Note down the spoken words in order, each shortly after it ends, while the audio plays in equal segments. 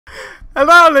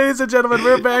Hello, ladies and gentlemen.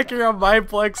 We're back here on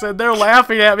Mineplex, and they're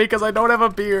laughing at me because I don't have a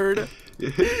beard.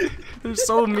 They're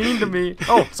so mean to me.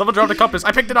 Oh, someone dropped a compass.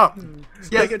 I picked it up.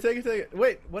 Yes. Take it.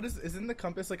 Wait, what isn't the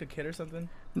compass like a kid or something?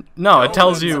 No, it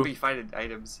tells you. You find it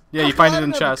items. Yeah, you find it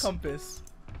in chests. Compass.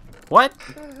 What?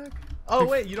 Oh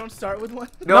wait, you don't start with one?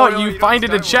 No, you find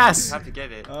it in chests. You have to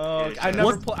get it. Oh, I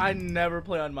never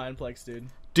play on Mineplex, dude.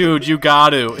 Dude, you got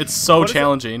to. It's so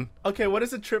challenging. Okay, what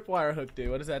does a tripwire hook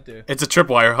do? What does that do? It's a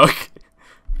tripwire hook.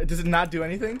 Does it not do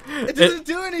anything? It doesn't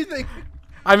do anything.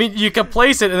 I mean, you can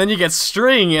place it, and then you get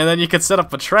string, and then you can set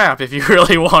up a trap if you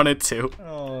really wanted to.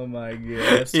 Oh my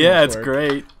god. Yeah, it's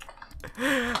great.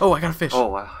 Oh, I got a fish. Oh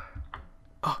wow.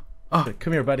 Oh,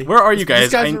 come here, buddy. Where are you guys?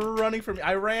 These guys are running from me.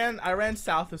 I ran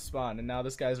south of spawn, and now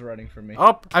this guy's running from me.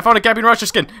 Oh, I found a Captain Rusher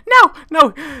skin.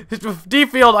 No.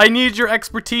 D-Field, I need your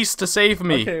expertise to save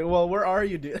me. Okay, well, where are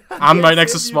you, dude? I'm right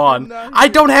next to spawn. I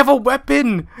don't have a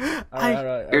weapon. All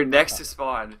right. You're next to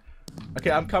spawn.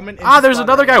 Okay, I'm coming. There's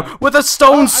another guy with a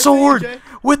stone sword. Jay.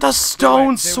 With a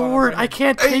stone Jay, sword. I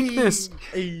can't take this.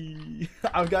 Hey,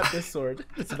 I've got this sword.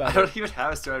 It's about I don't even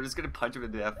have a sword. I'm just gonna punch him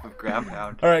in the death with ground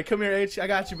pound. All right, come here, H. I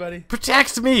got you, buddy.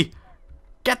 Protect me.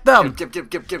 Get them.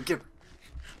 Give.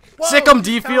 Sick 'em,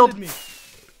 D-Field.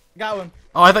 Got one.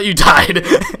 Oh, I thought you died.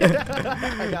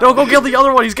 Don't go kill the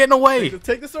other one. He's getting away.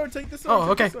 Take the sword.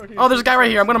 Oh, okay. Oh, there's a guy right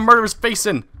here. I'm gonna murder his face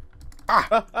in.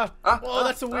 Oh,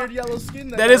 that's a weird yellow skin.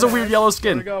 That is a weird yellow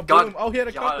skin. There we go. God. Boom. Oh, he had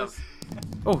a compass.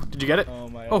 Oh, did you get it? Oh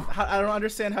my. Oh. I don't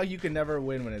understand how you can never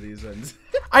win one of these ones.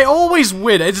 I always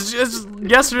win. It's just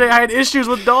yesterday I had issues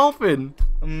with Dolphin.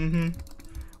 Mm-hmm.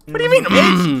 What do you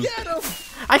mean? Get him.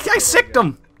 I sicked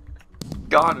him.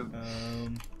 Got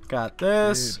him. Got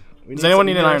this. Dude, Does anyone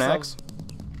need an iron axe?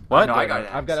 What? No, I got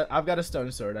it. I've got a stone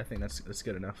sword. I think that's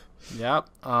good enough. Yep.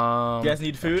 You guys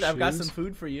need food? I've got shoes. some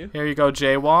food for you. Here you go,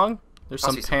 Jay Wong. There's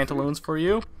I'll some see some pantaloons for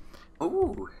you.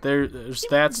 Ooh. There's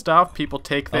that stuff. People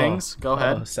take things. Go Oh,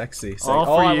 ahead. sexy. All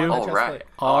for I you. wanna All chest right. plate.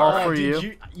 All Oh, for dude,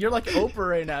 you. You're like Oprah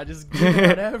right now, just giving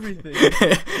out everything.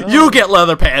 You get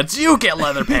leather pants. You get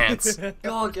leather pants.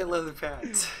 Go get leather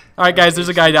pants. All right, guys. There's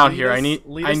a guy down here.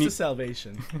 Lead us to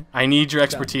salvation. I need your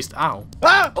expertise. Ow.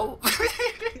 Ah! Oh.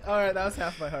 All right, that was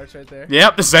half my hearts right there.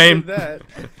 Yep, the same. That.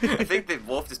 I think the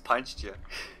wolf just punched you.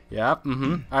 Yep.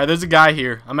 All right, there's a guy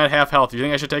here. I'm at half health. Do you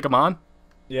think I should take him on?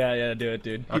 Yeah, do it,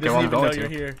 dude. He Okay, doesn't well, I'm even know going you're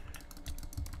to. here.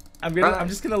 I'm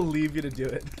just gonna leave you to do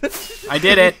it. I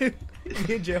did it.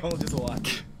 Me and Jay will just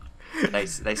watch.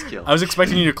 Nice kill. I was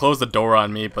expecting you to close the door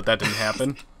on me, but that didn't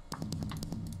happen.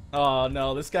 Oh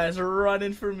no, this guy's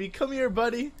running for me. Come here,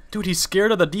 buddy. Dude, he's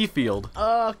scared of the D-Field.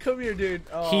 Oh, come here, dude.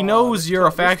 Oh, He knows you're a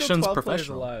there's still factions 12 players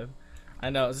professional. alive. I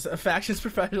know. A factions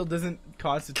professional doesn't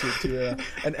constitute to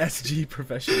an SG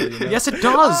professional. You know? Yes, it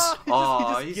does.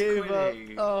 Oh, he he's just gave up.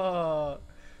 quitting. Oh.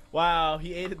 Wow,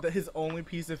 he ate his only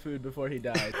piece of food before he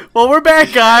died. Well, we're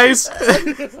back, guys.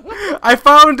 I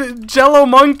found Jello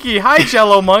Monkey. Hi,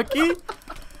 Jello Monkey.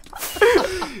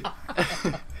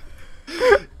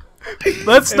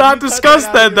 Let's not discuss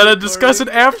that. Then discuss it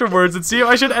afterwards and see if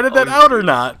I should edit that out or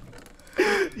not.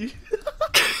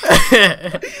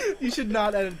 You should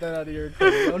not edit that out of your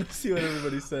recording. I want to see what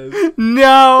everybody says.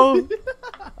 No.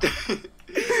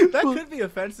 That could be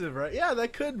offensive, right? Yeah,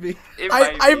 that could be.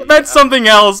 I meant something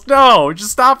else. No,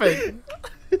 just stop it.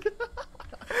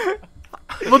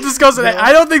 We'll discuss it.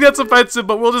 I don't think that's offensive,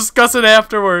 but we'll discuss it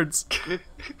afterwards.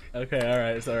 Okay,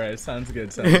 alright. Sounds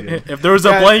good. If there was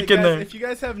a blank in there. If you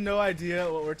guys have no idea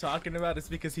what we're talking about, it's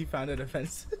because he found it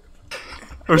offensive.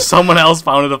 Or someone else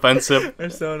found it offensive. Or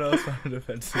someone else found it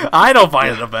offensive. I don't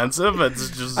find it offensive.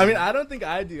 It's just. I mean, I don't think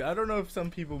I do. I don't know if some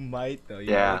people might though.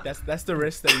 You know, like, that's the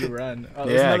risk that you run. Oh,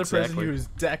 there's another person who's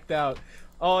decked out.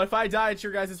 Oh, if I die, it's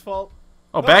your guys' fault.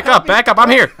 Oh, back up! I'm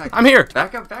here. I'm here.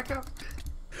 Back up.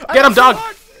 Get him, dog.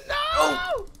 No!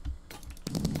 Oh.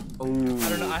 I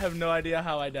don't know. I have no idea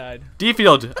how I died.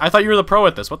 D-Field, I thought you were the pro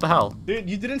at this. What the hell? Dude,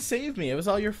 you didn't save me. It was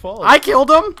all your fault. I killed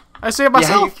him. I saved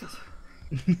myself.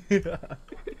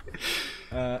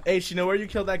 H, you know where you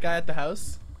killed that guy at the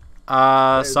house?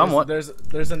 Somewhat.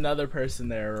 There's another person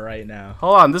there right now.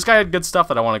 Hold on. This guy had good stuff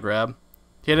that I want to grab.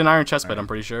 He had an iron chest plate, I'm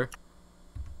pretty sure.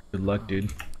 Good luck,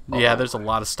 dude. Yeah, there's a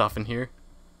lot of stuff in here.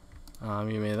 Give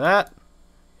me that.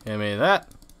 Give me that.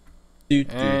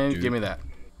 And give me that.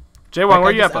 J1,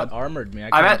 where you at, bud? Armored me.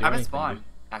 I'm at spawn.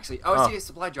 Actually, I see a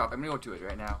supply drop. I'm gonna go to it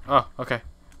right now. Oh, okay.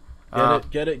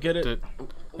 Get it.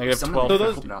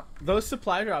 -12. So those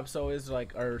supply drops always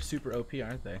like are super OP,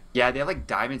 aren't they? Yeah, they have like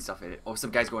diamond stuff in it. Oh, some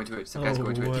guys going to it. Some guys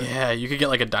going to it. Yeah, you could get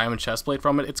like a diamond chest plate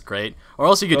from it. It's great. Or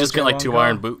else you could just get like 2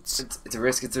 iron boots. It's a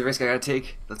risk. It's a risk I gotta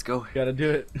take. Let's go. Gotta do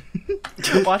it.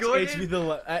 Watch H be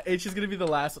H is gonna be the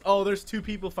last one. Oh, there's 2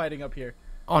 people fighting up here.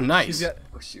 Oh, nice.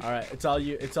 Oh, shoot. All right, it's all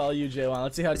you, J1.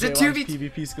 Let's see how Is it J1's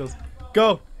 2v? PvP skills.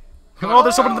 Go. Oh,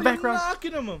 there's someone in the background.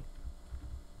 Knocking him.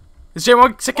 Is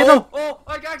J1 sick in him? Oh,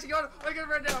 I actually got him. I gotta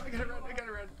run now. I gotta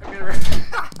run.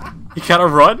 You gotta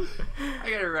run?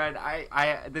 I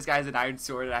gotta run. This guy's an iron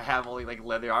sword and I have only like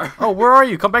leather armor. Oh, where are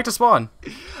you? Come back to spawn.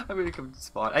 I'm gonna come to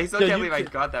spawn. I still can't believe I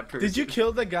got that person. Did you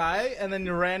kill the guy and then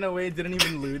you ran away, didn't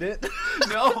even loot it?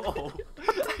 No.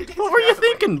 What were you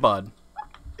thinking, bud?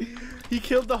 He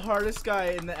killed the hardest guy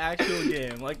in the actual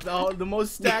game, like the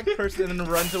most stacked person, and then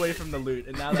runs away from the loot.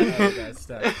 And now that other guy's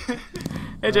stacked.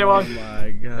 Hey, J1. Oh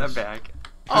my gosh. I'm back.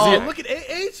 Oh, look at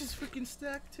H is freaking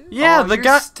stacked too. Yeah, Oh, the you're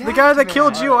guy stacked, that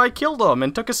killed man. you, I killed him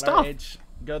and took his stuff. Right, H,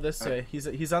 go this way.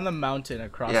 He's on the mountain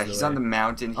across. Yeah, the he's way. on the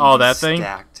mountain. Oh, He's that thing?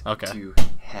 Stacked Okay. to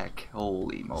heck.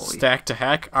 Holy moly. Stacked to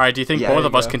heck. All right, do you think Yeah, both there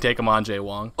of you us go. can take him on, Jay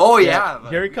Wong? Oh Yeah. yeah.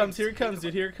 Here he comes, dude.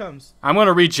 Here he comes. I'm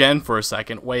gonna regen for a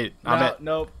second. Wait, I'm at.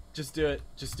 Nope. Just do it.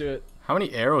 Just do it. How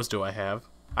many arrows do I have?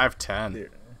 I have 10. Dude.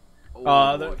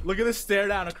 Oh, Look at this stare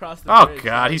down across the Oh, bridge.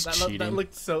 God, he's That cheating.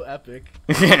 looked so epic.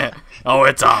 Oh,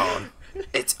 it's on.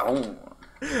 it's on.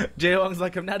 Jay Wong's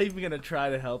like, I'm not even gonna try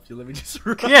to help you. Let me just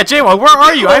run. Yeah, Jay Wong, where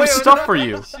are you? I have wait, stuff no, for no,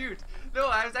 you. Shoot. No,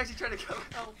 I was actually trying to come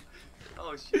help.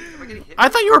 Oh shoot. Am I getting hit? I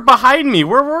thought you were behind me.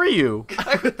 Where were you?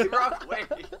 I went the wrong way.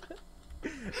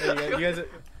 Hey, you guys,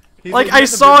 Like, I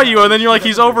saw you, and then you're like,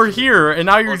 he's over here, and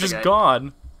now you're One just second.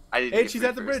 gone. I didn't Hey, get she's free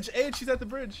at the first. bridge. Hey, she's at the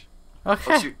bridge.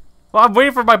 Okay. Oh shoot. Well, I'm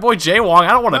waiting for my boy Jay Wong.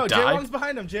 I don't want to No, Jay die. Wong's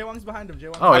behind him. Jay Wong's behind him. Jay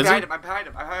Wong's Oh, I'm is behind he? him. I'm behind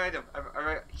him. I'm behind him.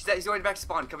 He's going back to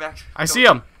spawn. Come back. I see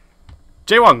him.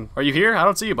 Jay Wong, are you here? I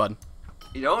don't see you, bud.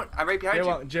 You don't? I'm right behind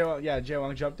you. Jay Wong, yeah, Jay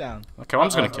Wong, jump down. Okay, well, I'm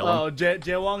just gonna kill him. Oh,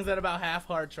 Jay Wong's at about half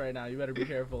hearts right now. You better be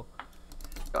careful.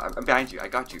 I'm behind you. I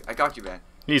got you. I got you, man.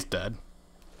 He's dead.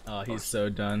 Oh, he's so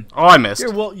done. Oh, I missed.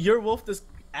 Your wolf does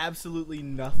absolutely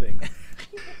nothing.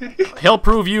 He'll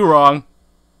prove you wrong.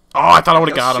 Oh, I thought I would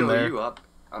have got him He'll show there. you up.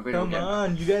 I'm gonna Come go get him.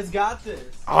 on, you guys got this.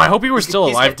 Oh, I hope you were still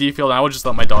he's alive, got- D-Field, and I would just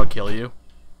let my dog kill you.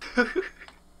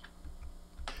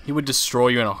 He would destroy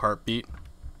you in a heartbeat.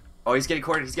 Oh, he's getting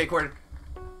cornered. He's getting cornered.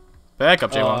 Back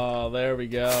up, Jay Wong. Oh, there we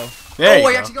go. There Oh, you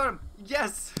I go. actually got him.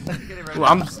 Yes. Getting right Ooh,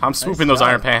 now. I'm swooping those job.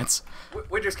 iron pants.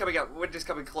 Winter's coming up. Winter's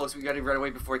coming close. We gotta run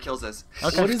away before he kills us.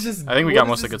 Okay. What is this? I think we what got is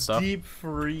most of the this good stuff. Deep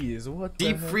freeze. What? the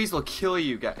Deep heck? freeze will kill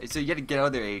you guys. So you gotta get out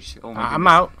of there, H. Oh my I'm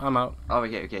goodness. out. I'm out. Oh,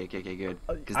 okay, good.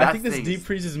 'Cause I that think this thing deep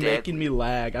freeze is deadly. making me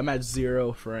lag. I'm at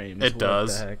 0 frames. It What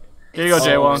does. The heck? Here you go,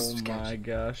 Jay Wong. Oh my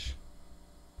gosh.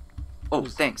 Oh,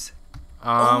 thanks.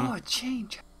 Oh,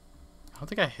 change. I don't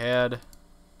think I had.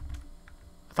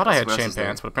 I thought I had What else chain is there?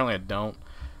 pants, but apparently I don't.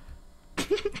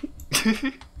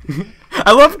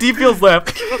 I love D-Field's laugh.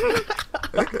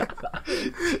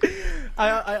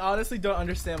 I honestly don't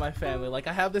understand my family. Like,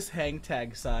 I have this hang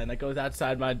tag sign that goes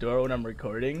outside my door when I'm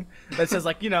recording that says,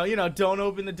 like, you know, don't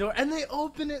open the door, and they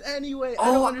open it anyway. I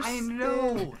don't Oh, I understand.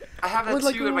 know. I have that What,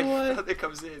 like, too. And my what? brother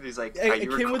comes in. He's like,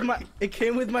 It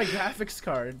came with my graphics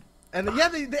card. And yeah,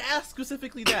 they asked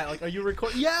specifically that. Like, are you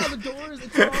recording? Yeah, the doors.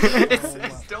 It's on.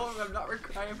 It's still, I'm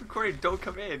recording. Don't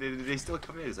come in, and they still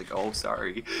come in. It's like, oh,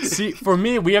 sorry. See, for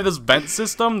me, we have this vent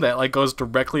system that like goes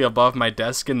directly above my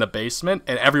desk in the basement,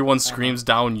 and everyone screams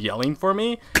down yelling for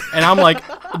me, and I'm like,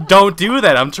 don't do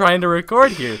that. I'm trying to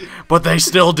record here, but they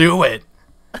still do it.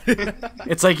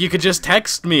 It's like you could just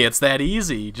text me. It's that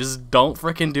easy. Just don't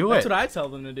freaking do That's it. what I tell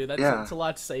them to do. That's Yeah. it's a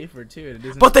lot safer too. It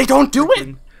isn't But they don't do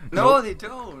it. No, they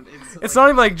don't. It's not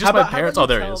even like just my parents. How Oh,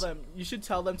 about you there it tell is. them- you should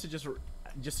tell them to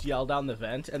just yell down the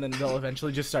vent, and then they'll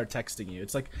eventually just start texting you.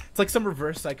 It's like some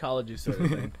reverse psychology sort of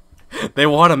thing. They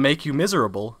want to make you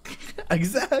miserable.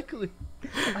 Exactly.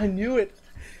 I knew it.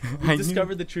 I We knew-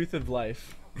 discovered the truth of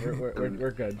life. We're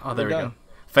good. Oh, there We're we done. go.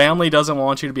 Family doesn't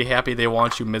want you to be happy. They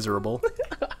want you miserable.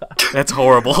 That's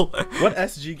horrible. What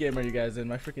SG game are you guys in?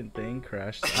 My freaking thing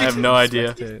crashed. I have no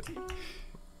idea. Spectate.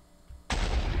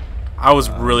 I was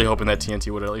really hoping that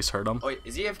TNT would at least hurt him. Oh, wait,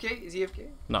 is he AFK? Is he AFK?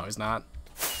 No, he's not.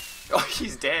 Oh,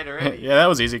 he's dead already. Yeah, that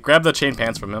was easy. Grab the chain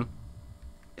pants from him.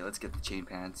 Yeah, let's get the chain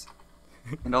pants.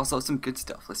 And also some good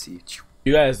stuff. Let's see.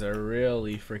 You guys are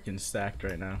really freaking stacked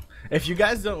right now. If you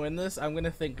guys don't win this, I'm gonna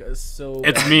think so.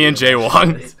 It's me and Jay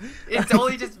Wong. It's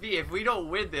only just me. If we don't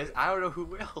win this, I don't know who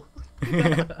will.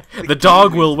 The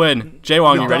dog will win. Jay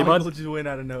Wong, you ready, Will bud? just win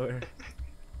out of nowhere.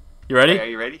 You Okay, are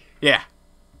ready? you ready? Yeah.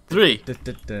 3,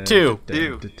 2,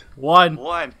 2, 1.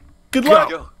 One. Good Go. luck.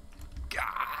 Go.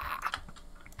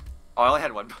 Oh, I only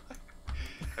had one.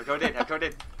 I'm going in. I'm going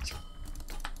in.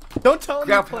 Don't tell him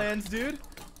your Grab- plans, dude.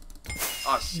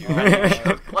 Oh shoot! I didn't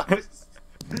get close.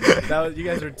 You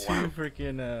guys are too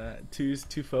freaking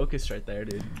too focused right there,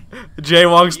 dude. Jay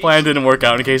Wong's plan didn't work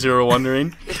out, in case you were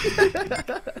wondering.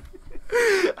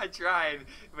 I tried.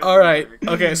 but it All right. didn't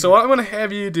work. Okay. So what I'm gonna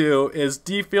have you do is,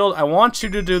 D-Field, I want you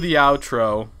to do the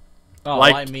outro. Oh,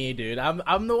 Like- why me, dude?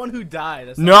 I'm the one who died.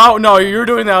 That's No, no, you're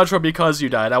doing the outro because you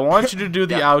died. I want you to do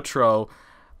the Yeah. outro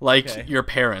like Okay. your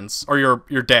parents or your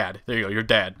dad. There you go. Your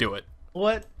dad. Do it.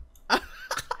 What?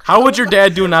 How would your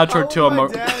dad do an outro to a? my Mo-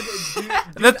 dad, dude,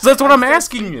 that's what I'd I'm start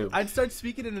asking speak- you. I'd start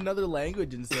speaking in another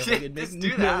language and stuff. Like, it'd make Just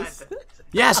do that.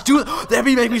 Yes, do it. That'd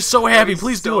make me so That'd happy. be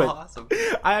Please so do it. Awesome.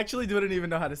 I actually don't even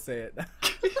know how to say it.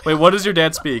 Wait, what does your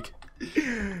dad speak?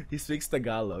 He speaks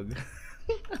Tagalog.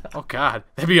 Oh God,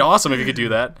 that'd be awesome if you could do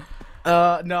that.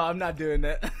 No, I'm not doing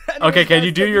it. Okay, can guys,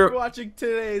 you do thank your- for watching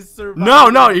today's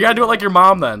Survivor? No, you gotta do it like your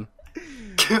mom then.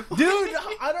 Dude,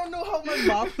 I don't know how my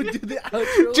mom would do the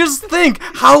outro. Just think,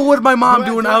 how would my mom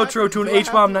do an Do I have outro to an do I have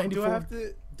H-Bomb to- 94?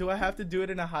 Do I have to do it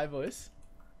in a high voice?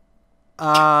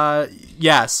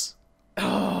 Yes.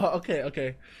 Oh, okay.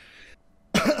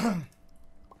 All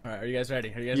right, are you guys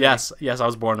ready? Yes, I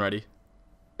was born ready.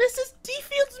 This is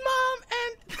D-Field's mom,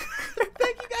 and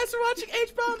thank you guys for watching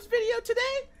H-Bomb's video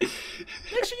today.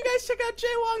 Make sure you guys check out Jay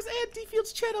Wong's and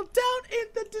D-Field's channel down in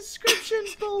the description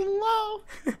below.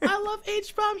 I love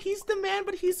H-Bomb. He's the man,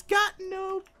 but he's got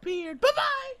no beard.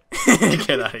 Bye-bye.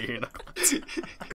 Get out of here.